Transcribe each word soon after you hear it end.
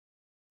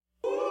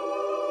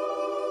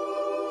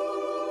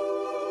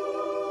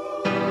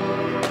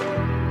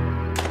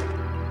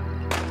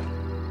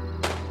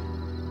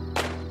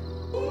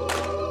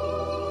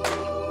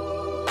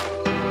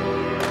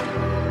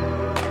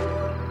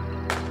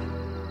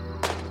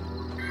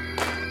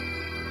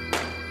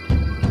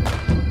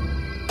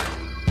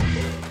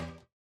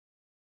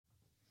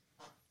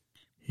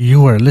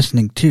You are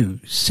listening to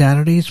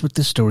Saturdays with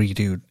the Story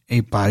Dude, a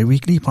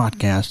bi-weekly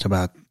podcast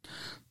about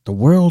the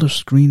world of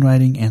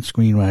screenwriting and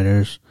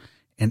screenwriters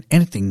and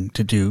anything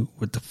to do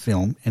with the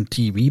film and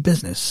TV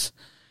business.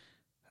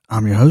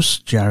 I'm your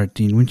host, Jared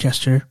Dean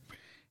Winchester,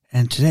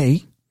 and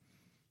today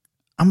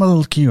I'm a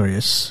little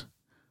curious,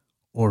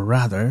 or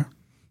rather,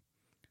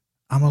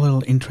 I'm a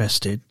little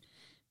interested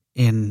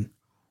in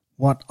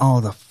what all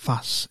the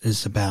fuss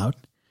is about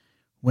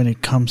when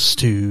it comes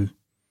to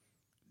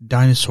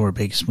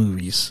dinosaur-based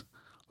movies,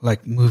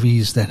 like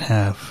movies that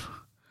have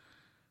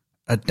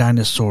a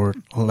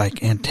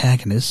dinosaur-like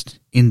antagonist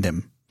in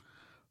them.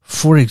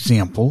 For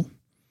example,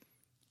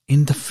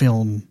 in the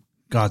film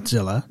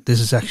Godzilla,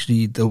 this is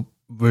actually the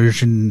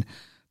version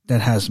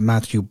that has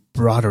Matthew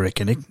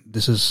Broderick in it.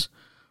 This is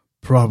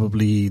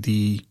probably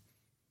the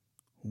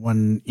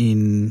one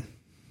in,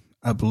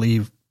 I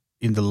believe,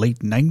 in the late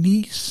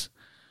 90s.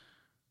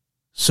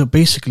 So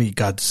basically,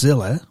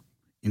 Godzilla,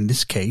 in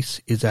this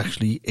case, is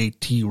actually a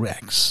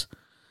T-Rex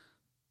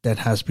that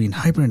has been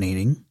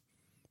hibernating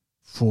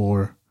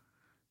for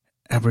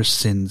ever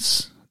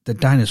since the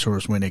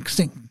dinosaurs went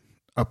extinct,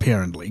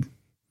 apparently.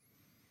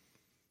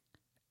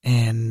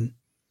 And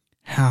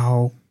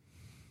how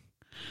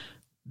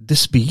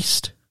this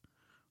beast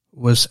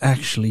was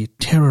actually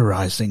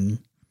terrorizing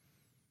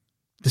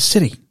the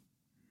city.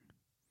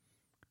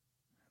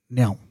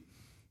 Now,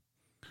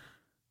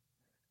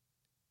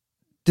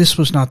 this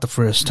was not the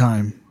first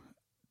time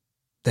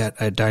that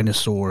a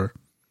dinosaur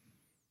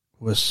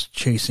was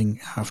chasing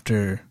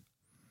after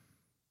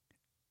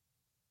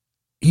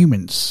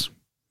humans.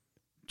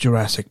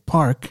 Jurassic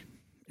Park,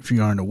 if you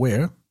aren't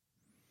aware,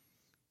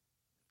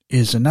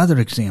 is another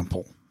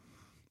example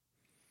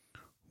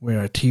where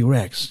a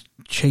T-Rex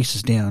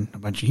chases down a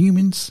bunch of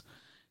humans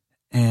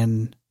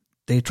and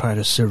they try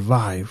to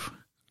survive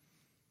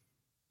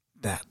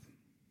that.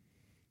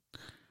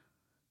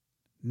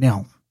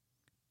 Now,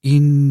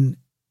 in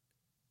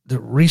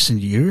the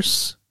recent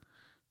years,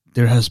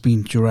 there has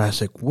been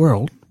Jurassic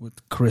World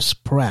with Chris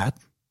Pratt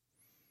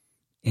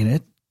in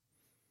it.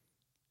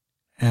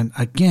 And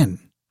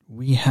again,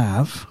 we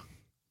have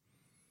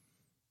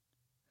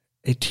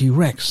a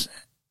T-Rex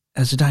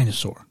as a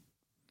dinosaur.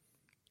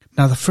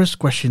 Now, the first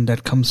question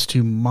that comes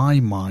to my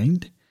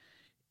mind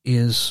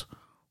is,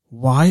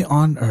 why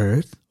on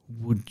earth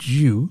would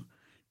you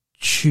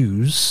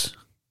choose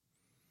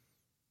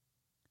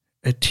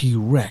a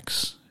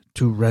T-Rex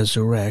to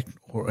resurrect,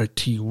 or a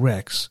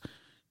T-Rex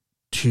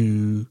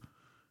to,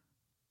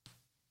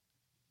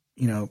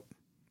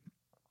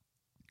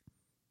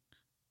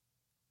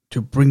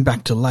 to bring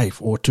back to life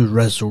or to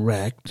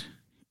resurrect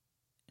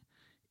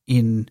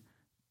in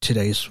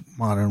today's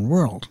modern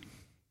world?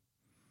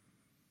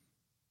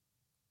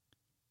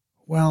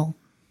 Well,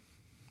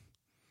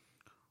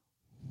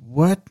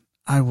 what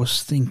I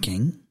was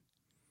thinking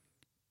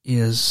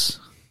is,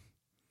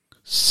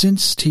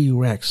 since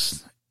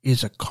T-Rex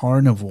is a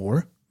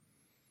carnivore,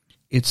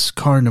 its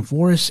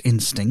carnivorous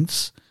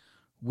instincts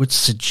would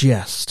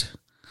suggest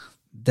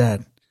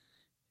that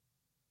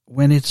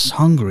when it's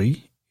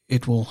hungry,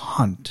 it will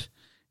hunt.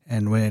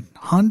 And when it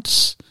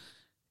hunts,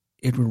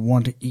 it would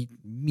want to eat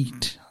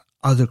meat,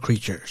 other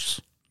creatures.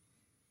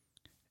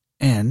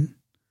 And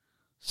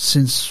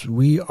since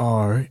we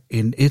are,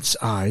 in its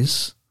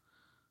eyes,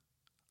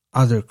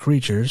 other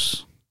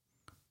creatures,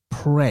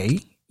 prey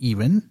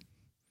even,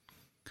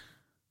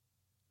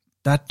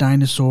 that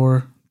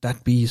dinosaur,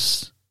 that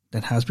beast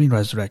that has been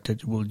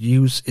resurrected, will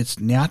use its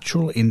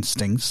natural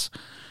instincts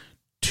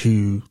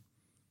to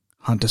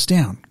hunt us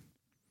down.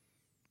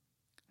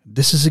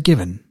 This is a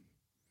given.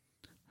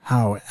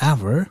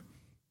 However,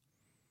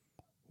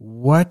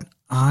 what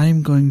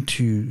I'm going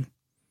to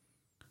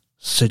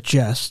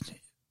suggest,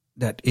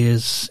 that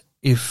is,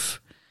 if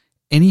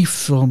any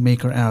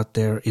filmmaker out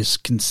there is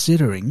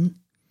considering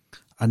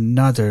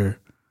another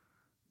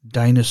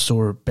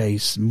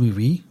dinosaur-based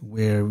movie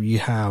where you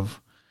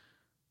have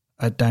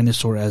a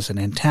dinosaur as an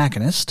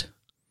antagonist,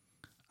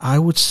 I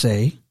would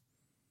say,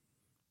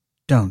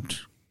 don't.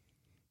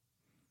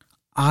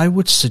 I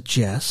would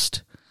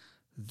suggest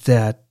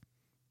that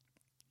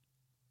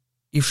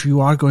if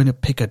you are going to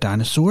pick a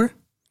dinosaur,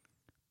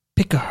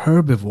 pick a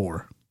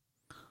herbivore.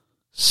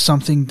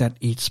 Something that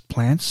eats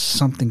plants,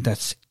 something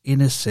that's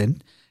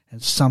innocent,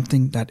 and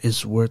something that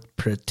is worth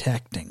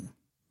protecting,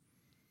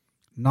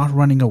 not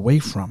running away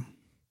from.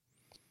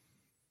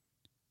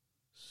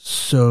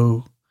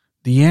 So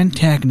the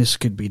antagonist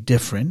could be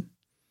different,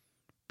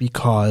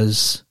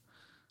 because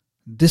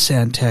this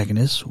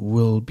antagonist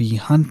will be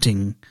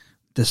hunting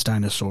this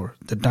dinosaur.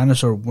 The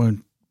dinosaur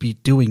won't be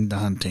doing the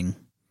hunting.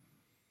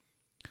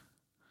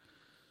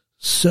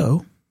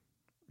 So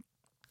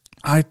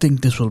I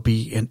think this will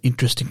be an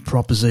interesting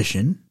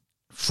proposition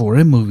for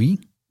a movie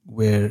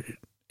where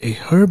a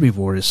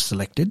herbivore is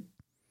selected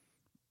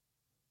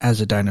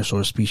as a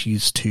dinosaur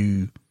species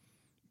to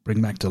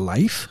bring back to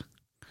life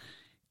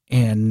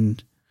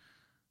and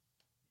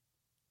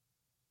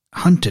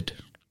hunted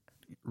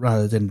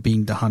rather than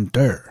being the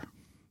hunter.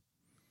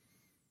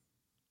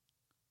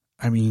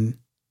 I mean,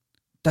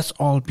 that's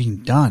all being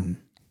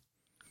done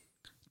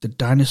the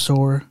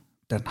dinosaur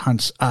that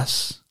hunts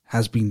us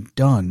has been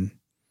done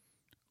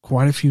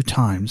quite a few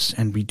times,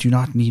 and we do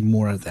not need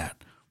more of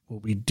that.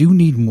 What we do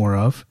need more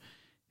of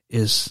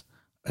is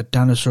a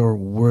dinosaur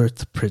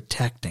worth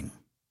protecting.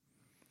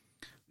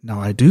 Now,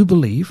 I do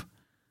believe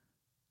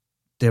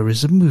there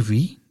is a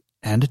movie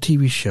and a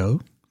TV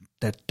show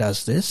that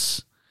does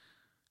this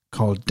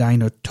called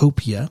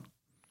Dinotopia.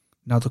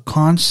 Now, the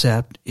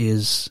concept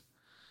is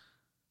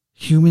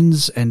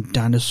humans and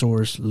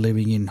dinosaurs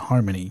living in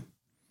harmony.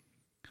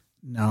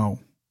 Now,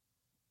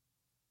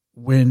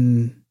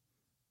 when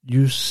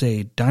you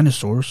say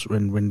dinosaurs,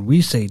 when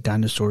we say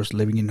dinosaurs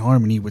living in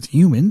harmony with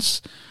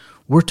humans,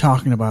 we're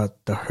talking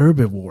about the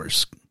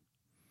herbivores.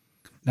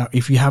 Now,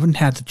 if you haven't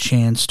had the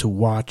chance to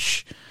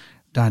watch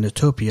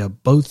Dinotopia,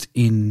 both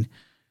in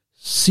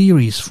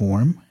series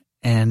form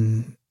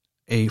and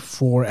a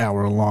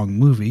 4-hour-long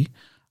movie,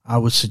 I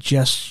would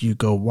suggest you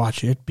go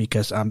watch it,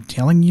 because I'm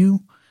telling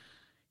you,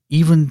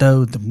 even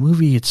though the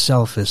movie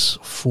itself is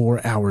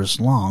 4 hours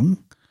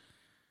long,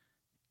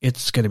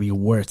 it's going to be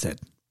worth it.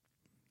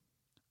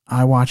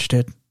 I watched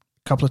it a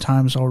couple of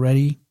times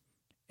already,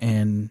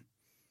 and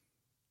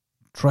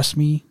trust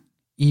me,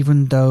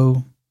 even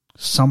though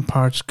some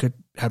parts could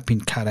have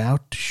been cut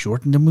out to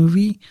shorten the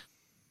movie,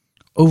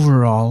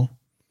 overall,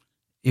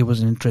 it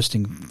was an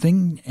interesting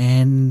thing,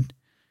 and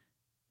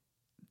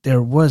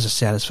there was a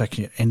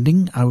satisfactory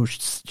ending, I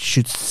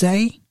should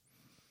say,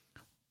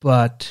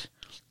 but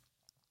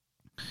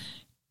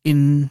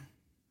in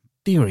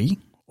theory,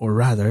 or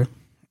rather,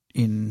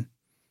 in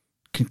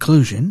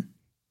conclusion,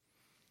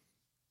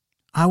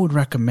 I would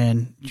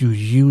recommend you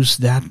use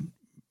that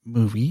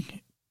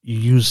movie, you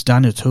use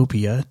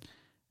Dinotopia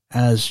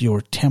as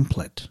your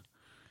template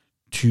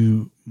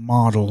to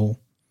model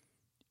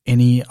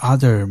any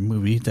other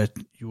movie that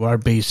you are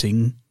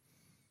basing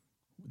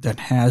that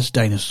has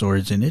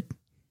dinosaurs in it,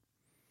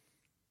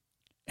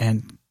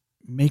 and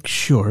make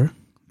sure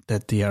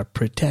that they are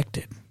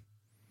protected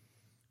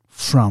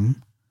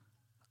from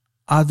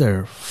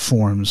other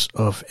forms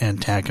of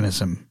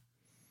antagonism.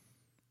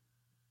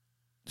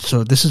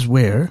 So this is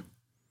where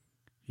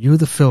you,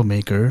 the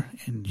filmmaker,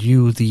 and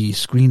you, the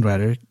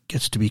screenwriter,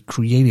 gets to be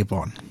creative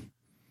on.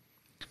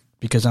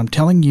 Because I'm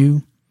telling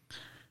you,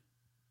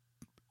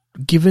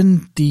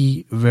 given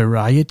the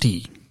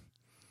variety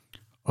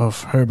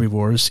of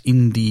herbivores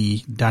in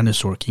the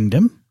dinosaur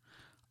kingdom,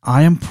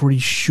 I am pretty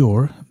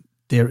sure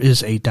there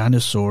is a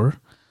dinosaur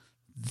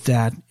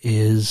that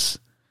is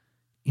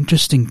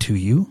interesting to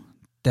you,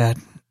 that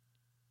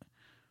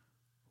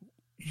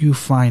you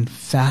find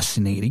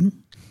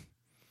fascinating,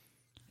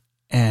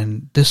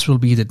 and this will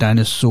be the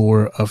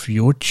dinosaur of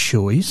your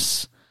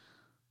choice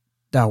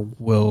that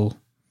will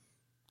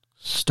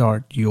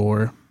start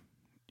your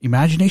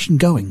imagination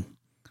going,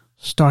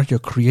 start your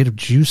creative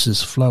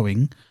juices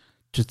flowing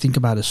to think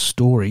about a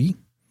story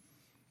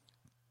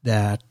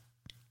that,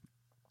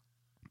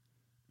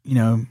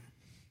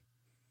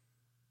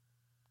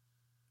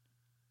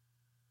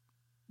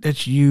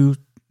 that you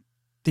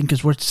think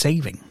is worth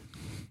saving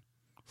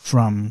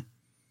from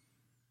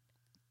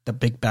the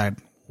big bad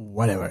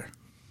whatever.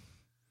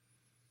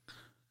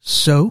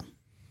 So,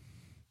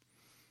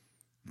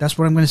 that's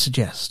what I'm going to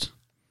suggest.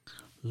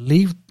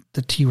 Leave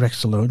the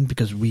T-Rex alone,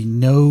 because we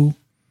know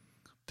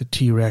the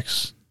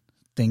T-Rex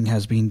thing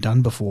has been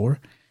done before,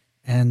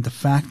 and the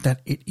fact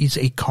that it is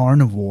a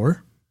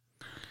carnivore,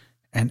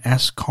 and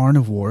as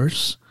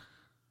carnivores,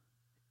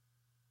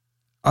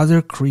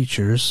 other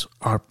creatures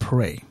are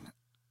prey.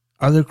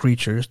 Other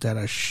creatures that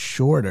are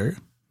shorter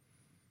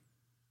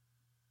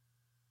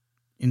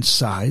in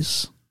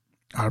size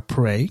are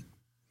prey,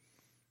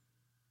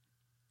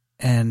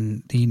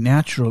 and the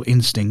natural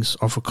instincts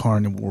of a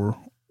carnivore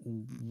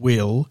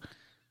will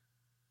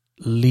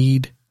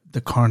lead the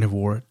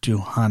carnivore to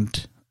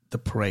hunt the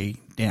prey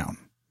down.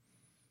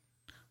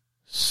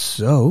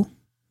 So,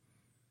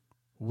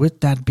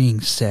 with that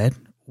being said,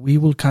 we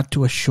will cut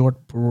to a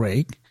short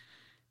break,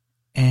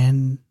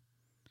 and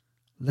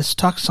let's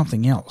talk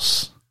something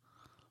else.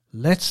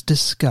 Let's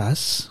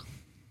discuss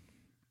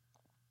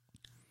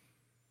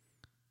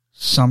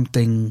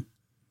something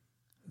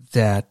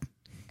that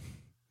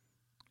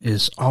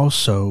is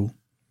also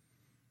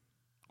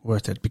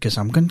worth it, because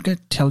I'm going to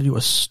tell you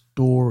a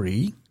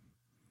story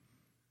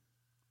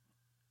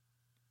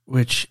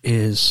which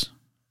is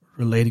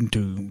relating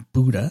to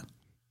Buddha,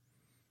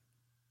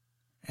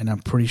 and I'm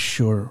pretty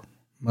sure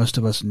most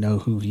of us know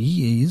who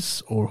he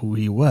is or who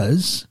he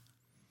was,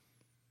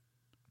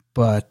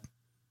 but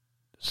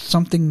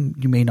something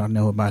you may not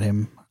know about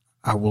him,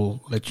 I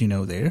will let you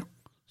know there.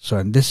 So,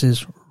 and this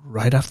is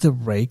right after the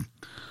break,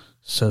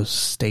 so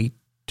stay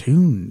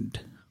tuned.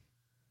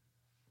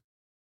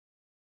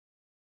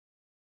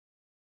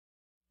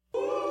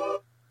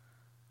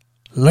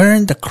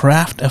 Learn the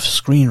craft of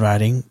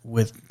screenwriting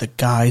with the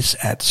guys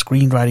at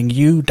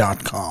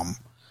screenwritingu.com.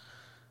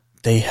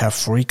 They have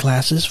free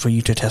classes for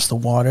you to test the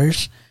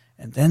waters,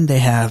 and then they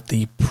have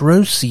the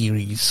Pro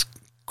Series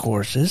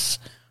courses,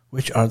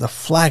 which are the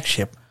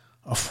flagship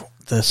of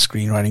the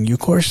Screenwriting U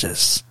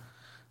courses.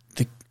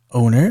 The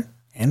owner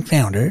and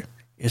founder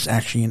is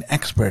actually an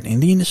expert in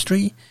the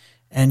industry,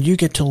 and you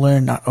get to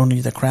learn not only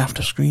the craft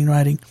of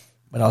screenwriting,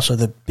 but also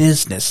the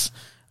business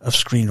of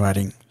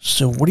screenwriting.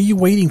 So what are you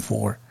waiting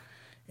for?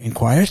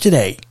 Inquire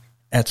today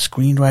at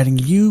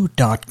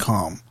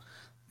screenwritingu.com.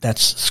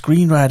 That's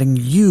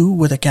screenwritingu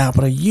with a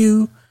capital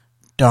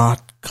U.com.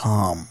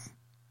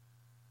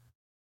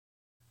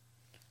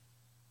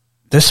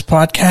 This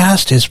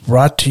podcast is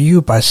brought to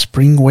you by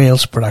Spring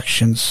Wales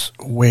Productions,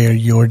 where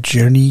your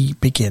journey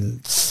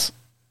begins.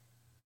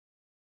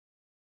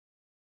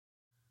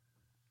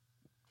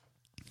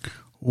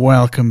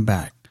 Welcome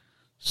back.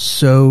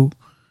 So,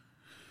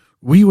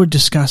 we were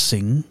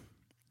discussing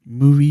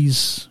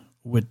movies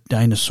with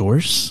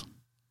dinosaurs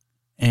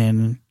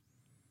and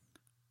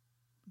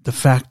the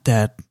fact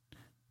that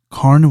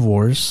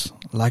carnivores,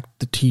 like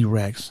the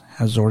T-Rex,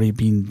 has already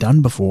been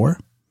done before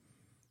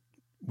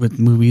with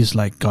movies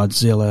like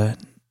Godzilla,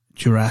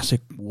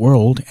 Jurassic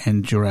World,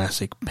 and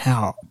Jurassic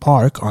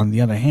Park. On the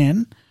other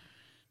hand,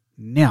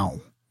 now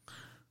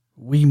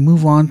we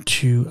move on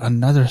to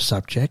another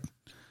subject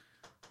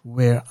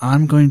where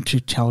I'm going to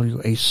tell you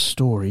a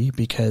story,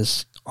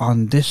 because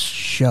on this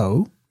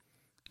show,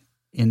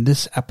 in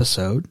this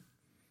episode,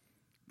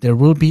 there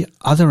will be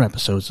other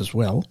episodes as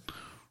well,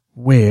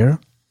 where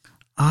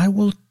I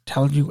will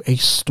tell you a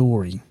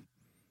story,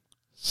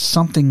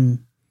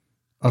 something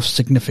of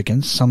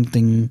significance,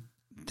 something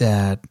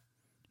that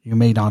you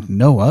may not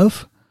know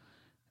of,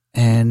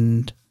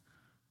 and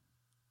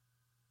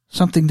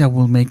something that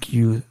will make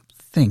you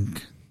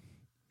think,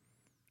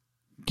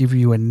 give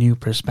you a new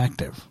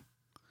perspective.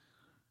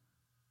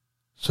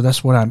 So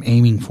that's what I'm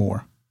aiming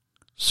for.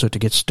 So to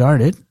get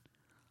started,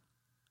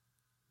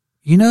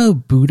 you know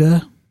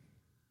Buddha,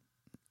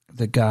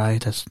 the guy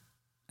that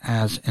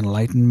has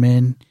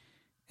enlightenment,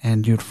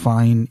 and you'd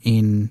find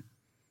in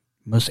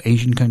most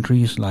Asian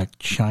countries like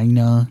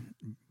China,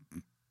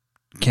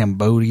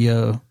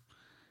 Cambodia,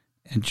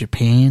 and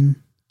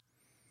Japan.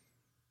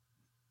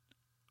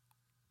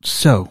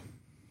 So,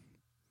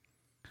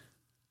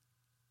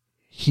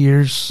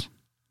 here's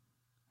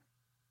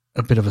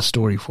a bit of a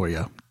story for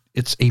you.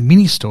 It's a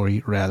mini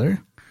story,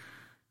 rather,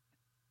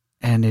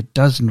 and it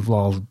does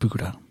involve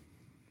Buddha.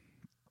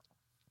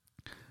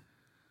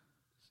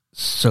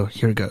 So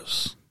here it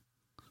goes.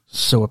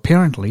 So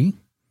apparently,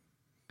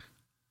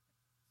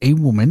 a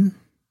woman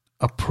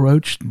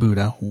approached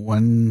Buddha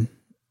one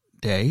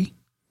day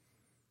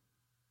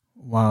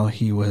while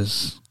he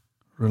was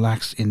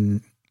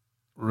relaxing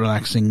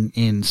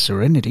in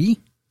serenity,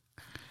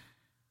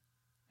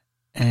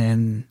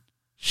 and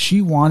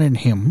she wanted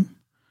him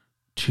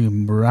to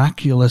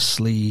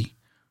miraculously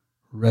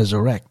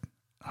resurrect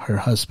her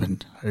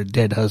husband, her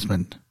dead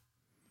husband.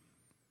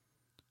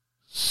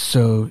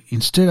 So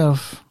instead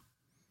of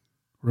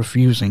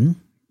refusing,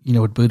 you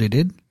know what Buddha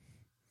did?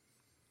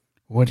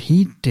 What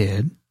he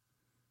did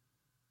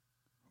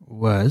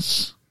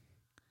was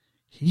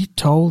he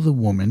told the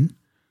woman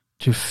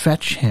to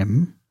fetch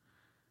him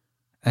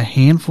a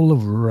handful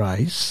of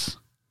rice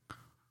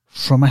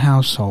from a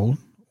household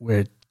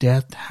where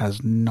death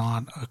has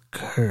not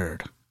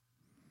occurred.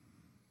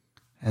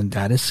 And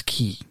that is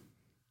key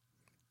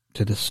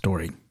to the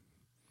story.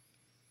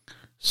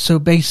 So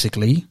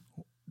basically,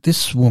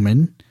 this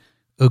woman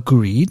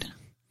agreed,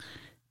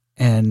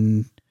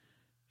 and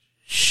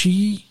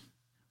she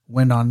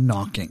went on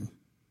knocking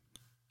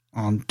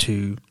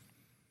onto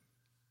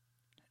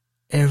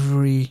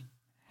every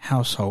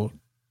household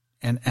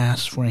and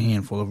asked for a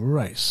handful of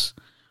rice.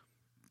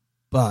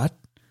 But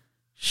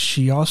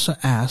she also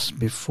asked,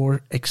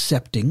 before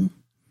accepting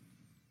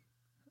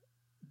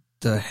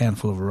the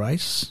handful of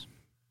rice,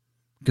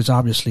 because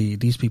obviously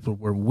these people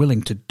were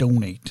willing to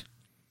donate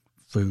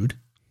food,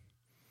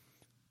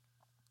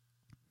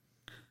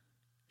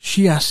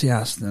 she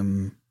asked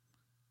them,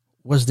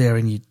 was there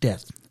any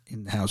death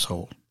in the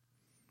household?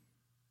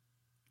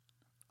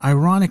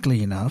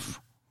 Ironically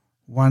enough,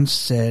 one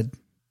said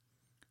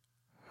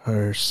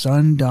her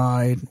son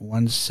died,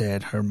 one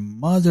said her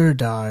mother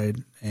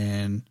died,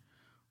 and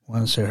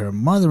one said her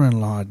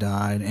mother-in-law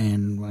died,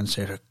 and one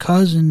said her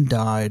cousin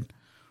died,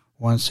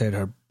 one said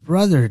her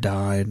brother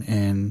died,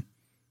 and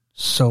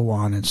so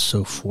on and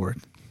so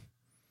forth.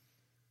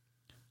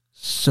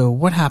 So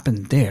what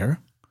happened there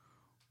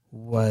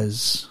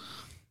was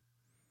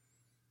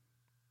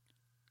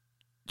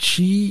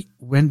she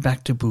went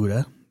back to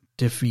Buddha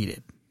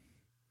defeated.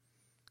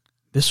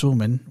 This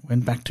woman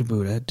went back to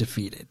Buddha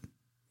defeated.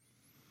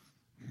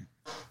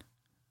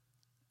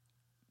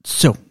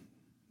 So,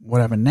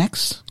 what happened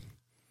next?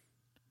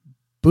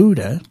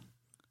 Buddha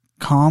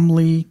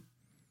calmly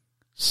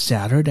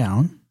sat her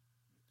down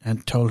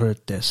and told her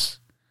this: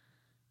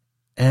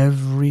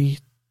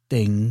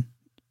 everything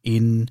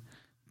in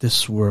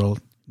this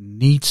world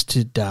needs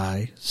to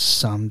die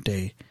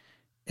someday.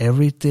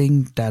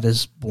 Everything that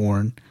is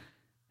born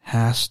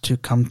has to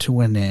come to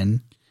an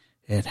end.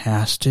 It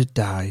has to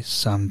die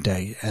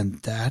someday.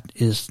 And that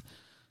is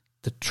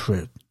the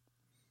truth.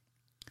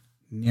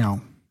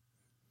 Now,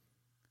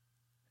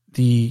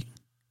 the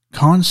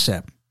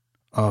concept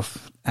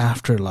of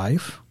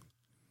afterlife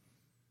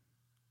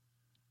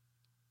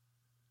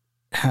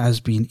has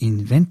been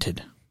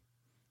invented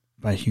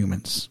by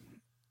humans.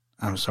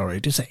 I'm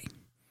sorry to say.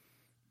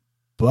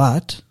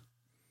 But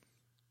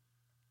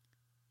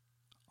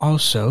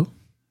also,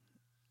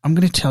 I'm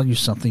going to tell you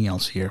something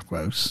else here,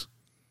 folks.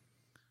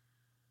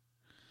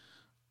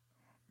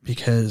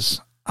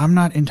 Because I'm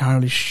not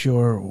entirely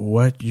sure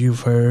what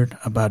you've heard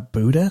about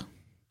Buddha,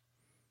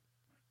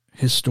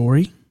 his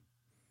story.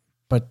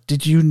 But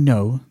did you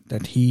know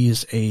that he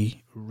is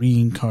a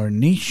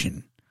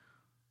reincarnation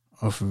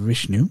of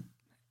Vishnu?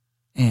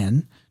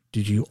 And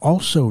did you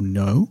also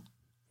know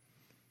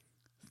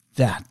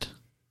that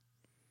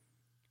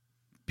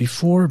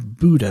before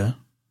Buddha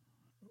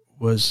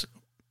was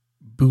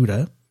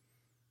Buddha,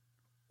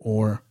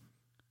 or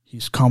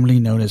he's commonly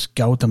known as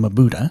Gautama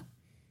Buddha,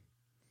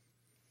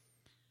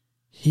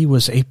 he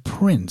was a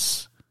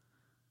prince,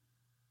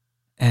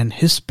 and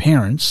his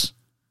parents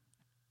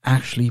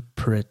actually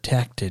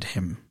protected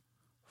him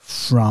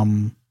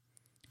from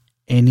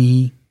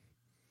any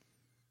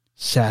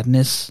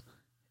sadness,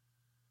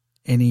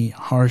 any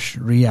harsh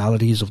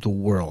realities of the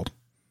world,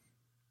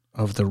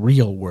 of the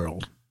real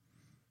world.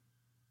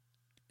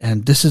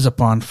 And this is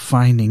upon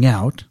finding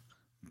out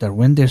that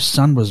when their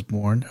son was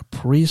born, a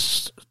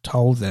priest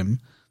told them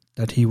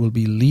that he will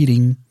be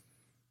leading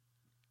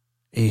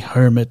a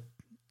hermit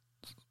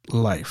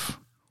life,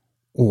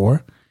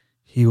 or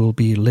he will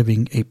be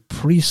living a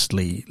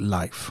priestly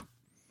life.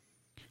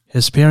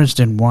 His parents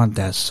didn't want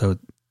that, so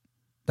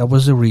that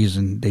was the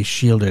reason they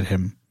shielded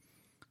him.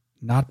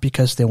 Not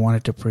because they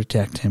wanted to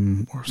protect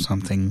him or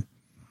something,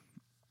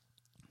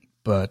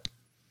 but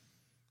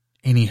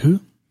anywho,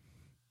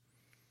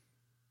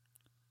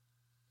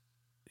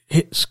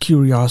 his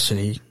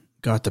curiosity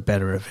got the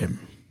better of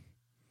him.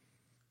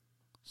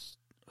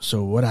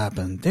 So what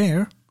happened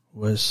there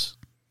was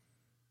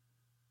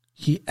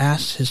he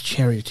asked his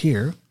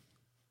charioteer,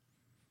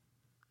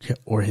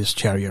 or his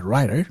chariot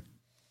rider,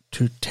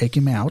 to take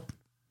him out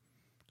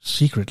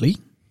secretly.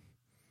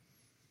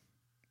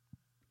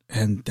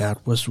 And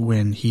that was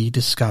when he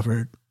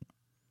discovered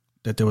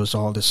that there was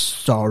all this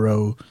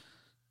sorrow,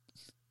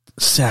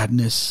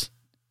 sadness,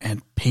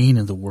 and pain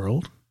in the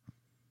world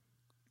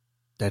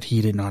that he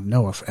did not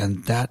know of.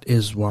 And that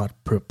is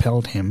what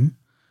propelled him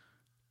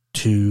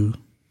to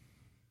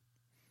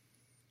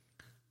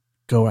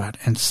go out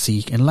and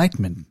seek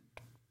enlightenment.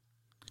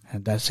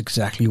 And that's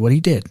exactly what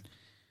he did.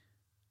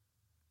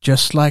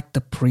 Just like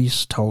the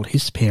priest told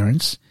his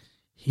parents,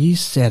 he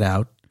set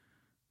out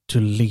to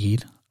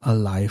lead a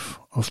life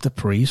of the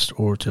priest,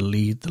 or to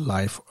lead the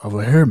life of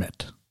a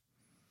hermit.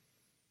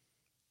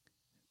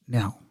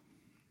 Now,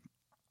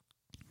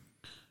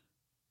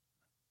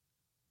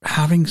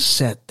 having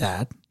said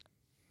that,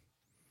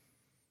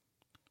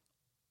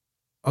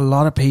 a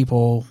lot of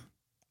people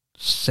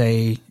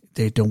say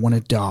they don't want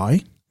to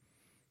die,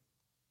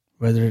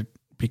 whether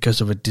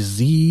because of a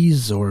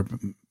disease or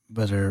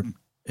whether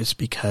it's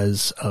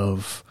because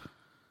of,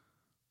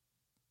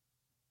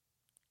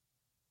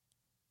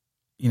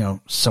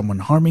 someone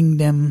harming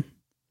them.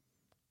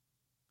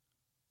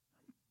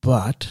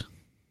 But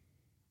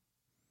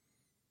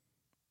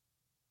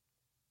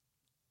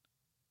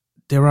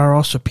there are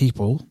also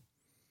people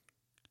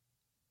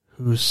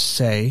who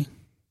say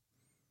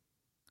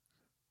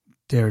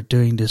they're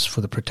doing this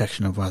for the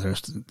protection of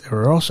others. There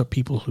are also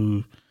people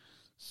who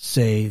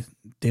say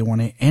they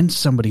want to end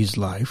somebody's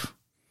life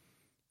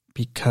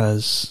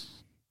because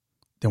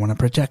they want to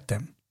protect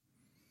them,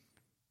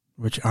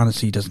 which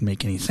honestly doesn't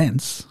make any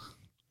sense.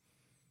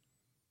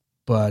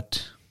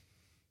 But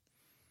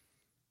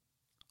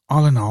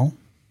all in all,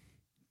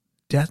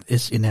 death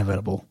is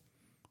inevitable,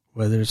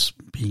 whether it's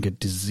being a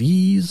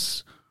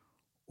disease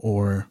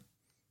or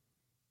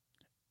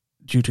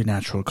due to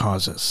natural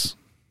causes.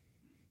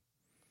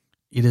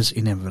 It is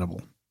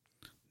inevitable.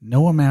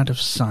 No amount of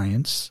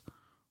science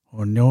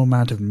or no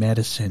amount of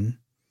medicine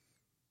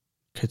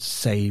could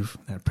save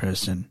that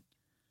person.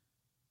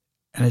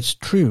 And it's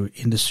true,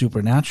 in the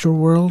supernatural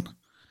world,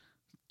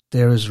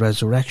 there is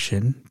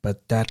resurrection,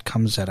 but that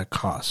comes at a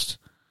cost.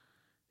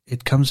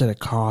 It comes at a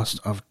cost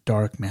of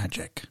dark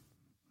magic.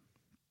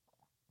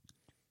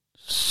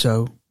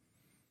 So,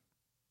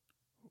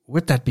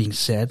 with that being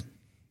said,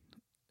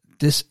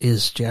 this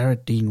is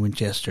Jared Dean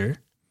Winchester.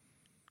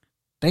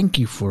 Thank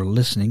you for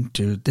listening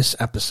to this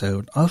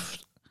episode of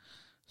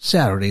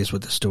Saturdays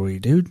with the Story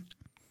Dude.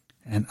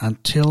 And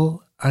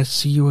until I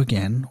see you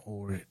again,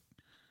 or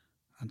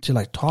until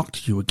I talk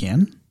to you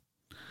again,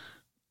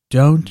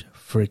 don't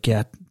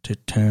forget to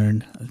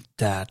turn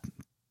that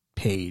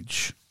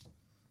page.